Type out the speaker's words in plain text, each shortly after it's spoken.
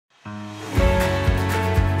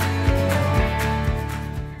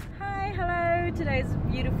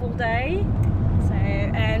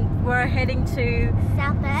we're heading to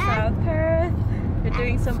South Perth. South Perth. We're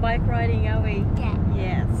doing some bike riding, are we? Yeah.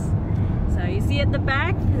 Yes. So you see at the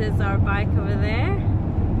back, there's our bike over there.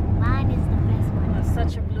 Mine is the best one. Oh,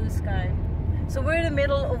 such a blue sky. So we're in the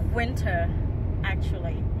middle of winter,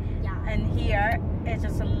 actually. Yeah. And here, it's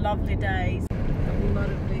just a lovely day. A lot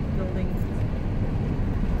of big buildings.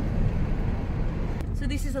 So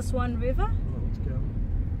this is a Swan River. Let's go.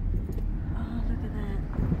 Oh, look at that.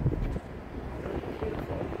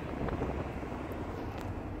 Beautiful.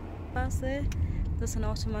 Past there, there's an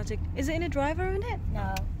automatic. Is there any driver in it?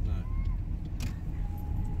 No. No.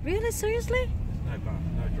 Really? Seriously? No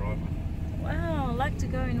driver. Wow, I'd like to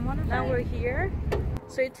go in one of them. Now we're here.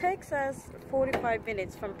 So it takes us 45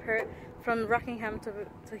 minutes from Rockingham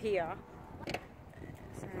to here.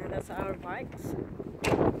 So that's our bikes.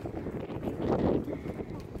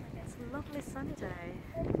 It's a lovely sunny day.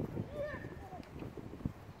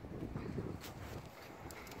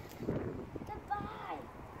 Goodbye.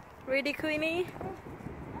 Ready, Queenie?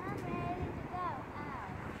 I'm ready to go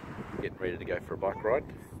out. Getting ready to go for a bike ride.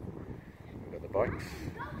 We've got the bikes.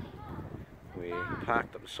 We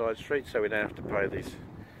parked up the side street so we don't have to pay these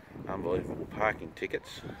unbelievable parking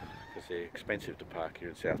tickets because they're expensive to park here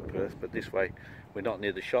in South Perth. But this way we're not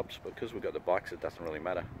near the shops, but because we've got the bikes it doesn't really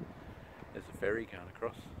matter. There's a ferry going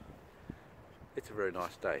across. It's a very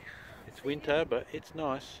nice day. It's winter but it's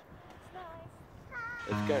nice.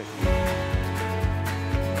 Let's go.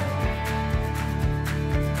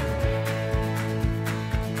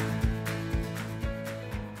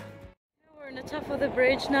 We're on the top of the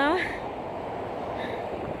bridge now.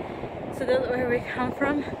 So that's where we come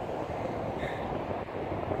from.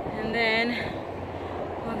 And then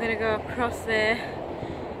we're gonna go across there.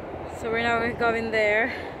 So we're going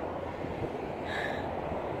there.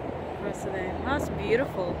 Across there. That's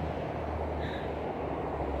beautiful.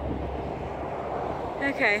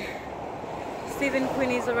 Okay. Steve and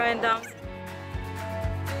Queenie's around down.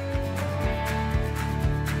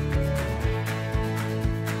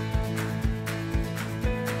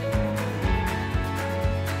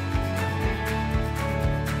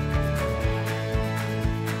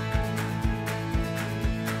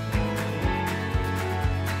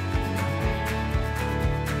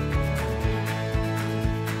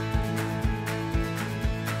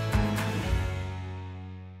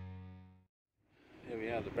 Here we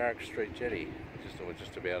are, the Barrack St Jetty. We're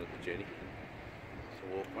just about at the jetty. It's a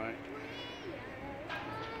walkway.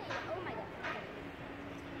 Oh my god.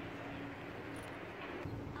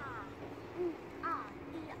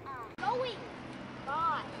 Going.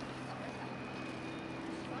 Bye.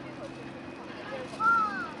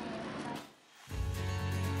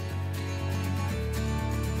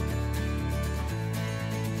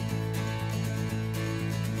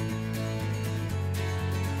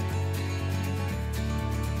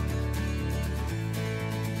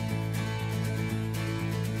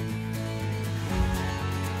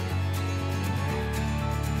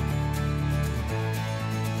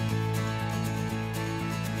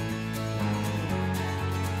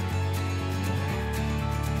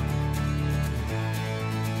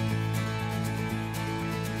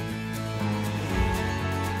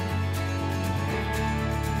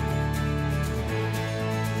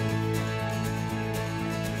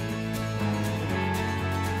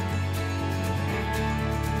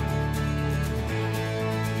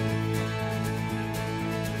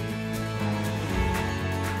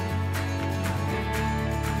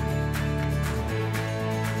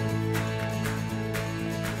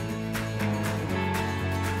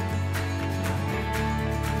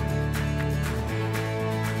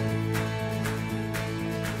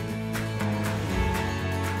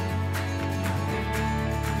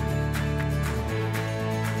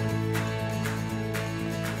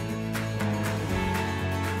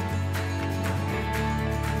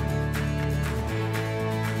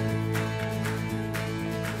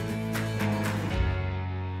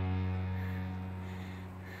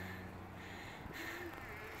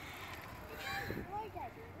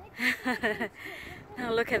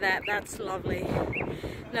 Now look at that, that's lovely.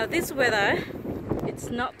 Now this weather, it's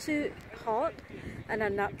not too hot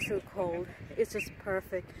and not too cold. It's just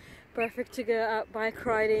perfect. Perfect to go out bike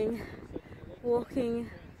riding, walking,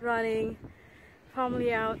 running,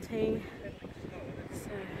 family outing.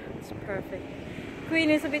 So it's perfect. Queen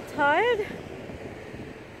is a bit tired.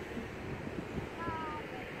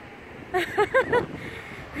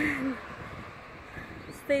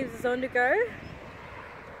 Steve is on the go.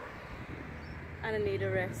 And I need a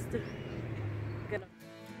rest. Gonna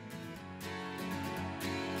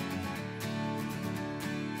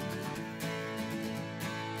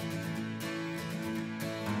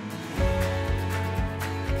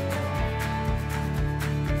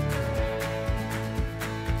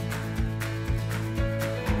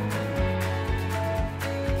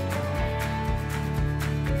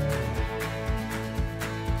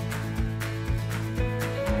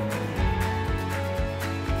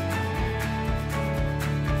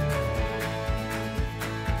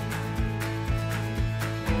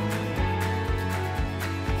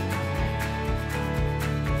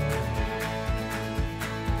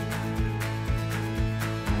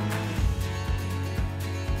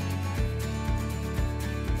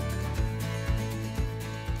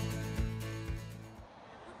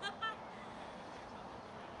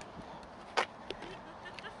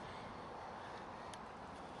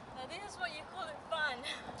this is what you call it fun.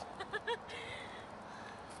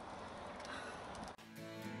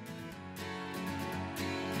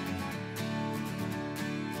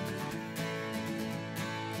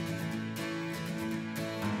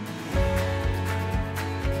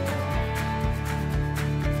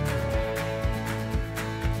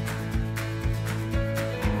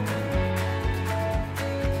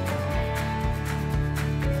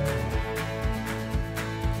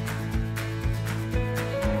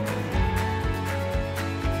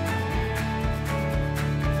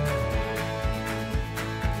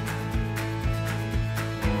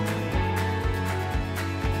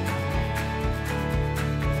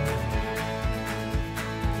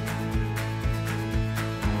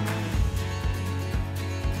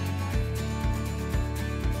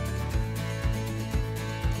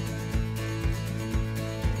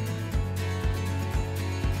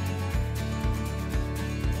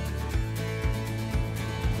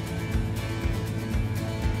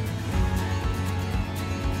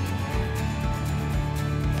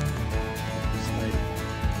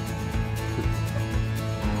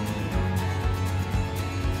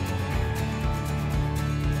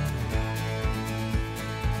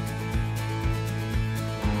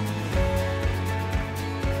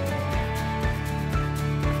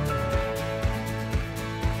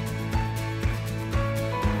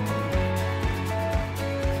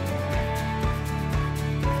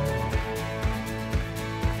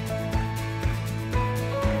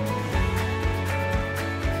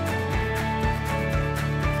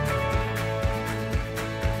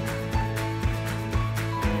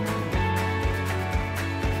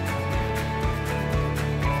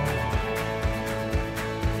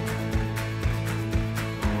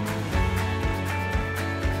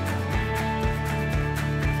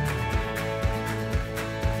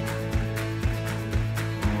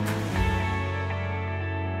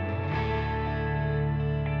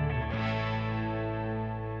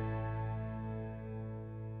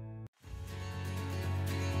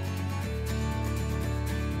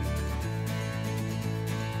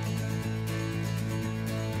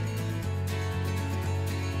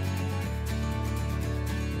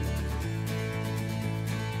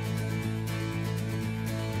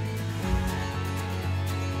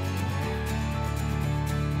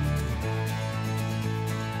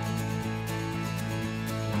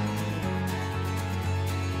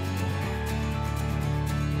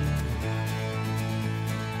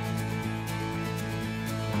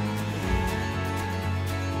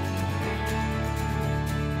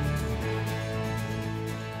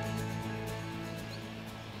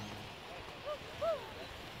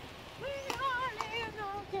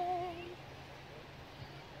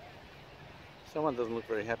 Someone doesn't look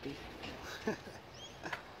very happy.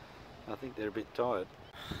 I think they're a bit tired.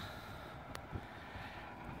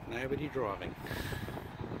 Nobody driving.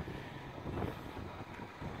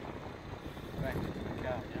 Back to the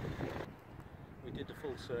car now. We did the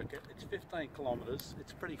full circuit. It's 15 kilometres.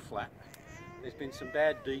 It's pretty flat. There's been some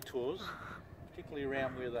bad detours, particularly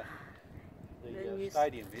around where the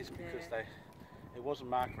stadium is, because it wasn't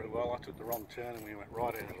marked very well. I took the wrong turn and we went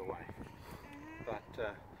right out of the way.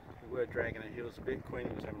 But we were dragging our heels a bit. Queenie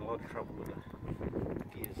was having a lot of trouble with the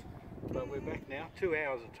gears. But we're back now. 2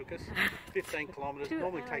 hours it took us. 15 kilometres.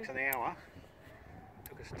 Normally takes an hour. It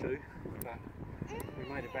took us 2. But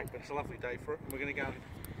we made it back. But it's a lovely day for it. And we're going to go and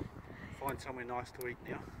find somewhere nice to eat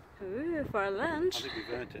now. Ooh, for lunch. I think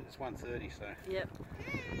we've earned it. It's 1:30, so yep.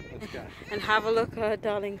 Let's go. And have a look at our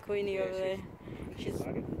darling Queenie over there. She's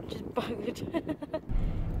buggered.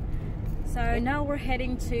 So now we're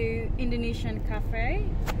heading to Indonesian Cafe.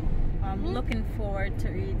 I'm looking forward to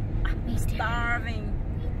it. I'm starving.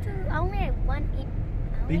 Me too. I only have one eat.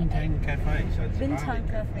 Bintang Cafe. So it's Bintang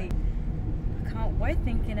Cafe. I can't wait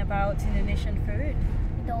thinking about Indonesian food.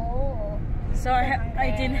 No. So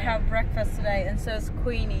I didn't have breakfast today, and so is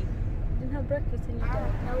Queenie. Didn't have breakfast in your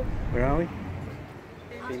dad. No. Where are we?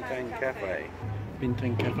 Bintang Cafe.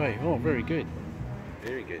 Bintang Cafe. Oh, very good.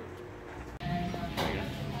 Very good.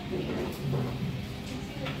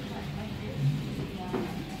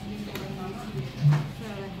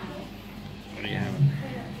 What do you have?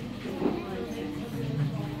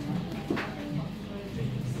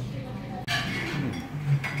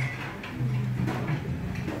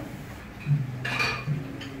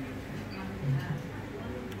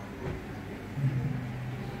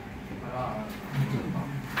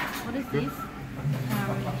 What is this?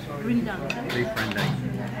 Rendang. Beef rendang.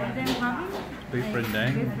 What are they having? Beef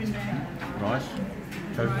rendang. Beef rendang. Rice.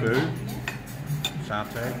 Tofu.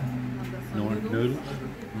 Satay. Noodles.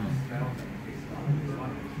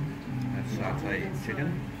 That's satay chicken.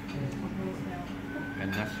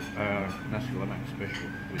 And nasi lemak special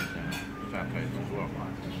with South as well.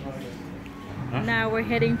 Huh? Now we're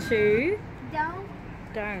heading to Down.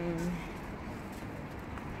 Dome.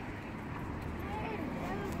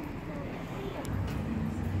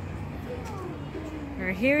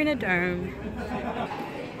 We're here in a dome.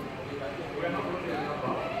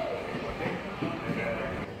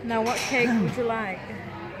 Now what cake would you like?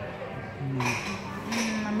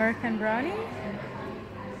 American brownie?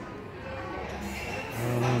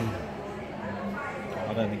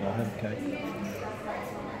 I don't think I'll have cake.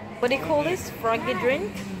 What do you call this? Froggy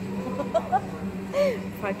drink?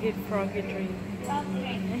 Froggy drink.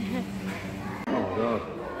 Oh god.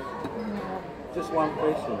 Just one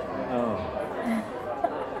person. Oh.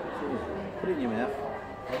 Put it in your mouth.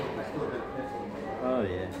 Oh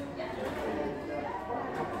yeah.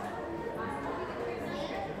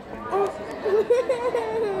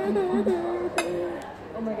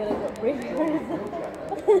 Oh my god, I got red.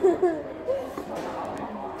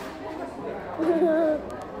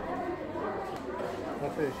 I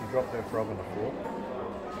thought she dropped her frog on the floor.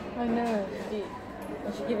 I know, she did.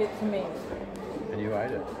 And she gave it to me. And you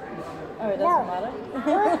ate it. Oh, it doesn't No. matter? It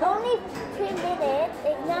was only 2 minutes.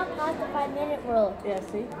 It's now past the 5-minute rule. Yeah,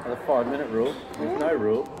 see? The 5-minute rule. There's no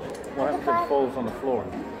rule. What happens if it falls on the floor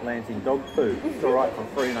and lands in dog poo? It's alright for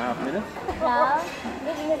 3.5 minutes. No,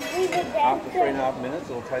 because we did that. After 3.5 minutes,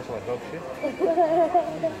 it'll taste like dog shit.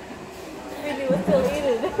 Really was still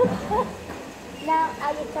eating. Now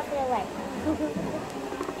I will chuck it away.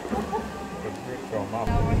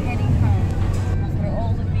 Now we're heading home after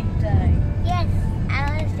all the big day. Yes,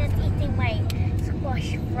 I was just eating my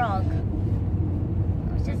squash frog.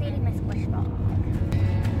 I was just eating my squash frog.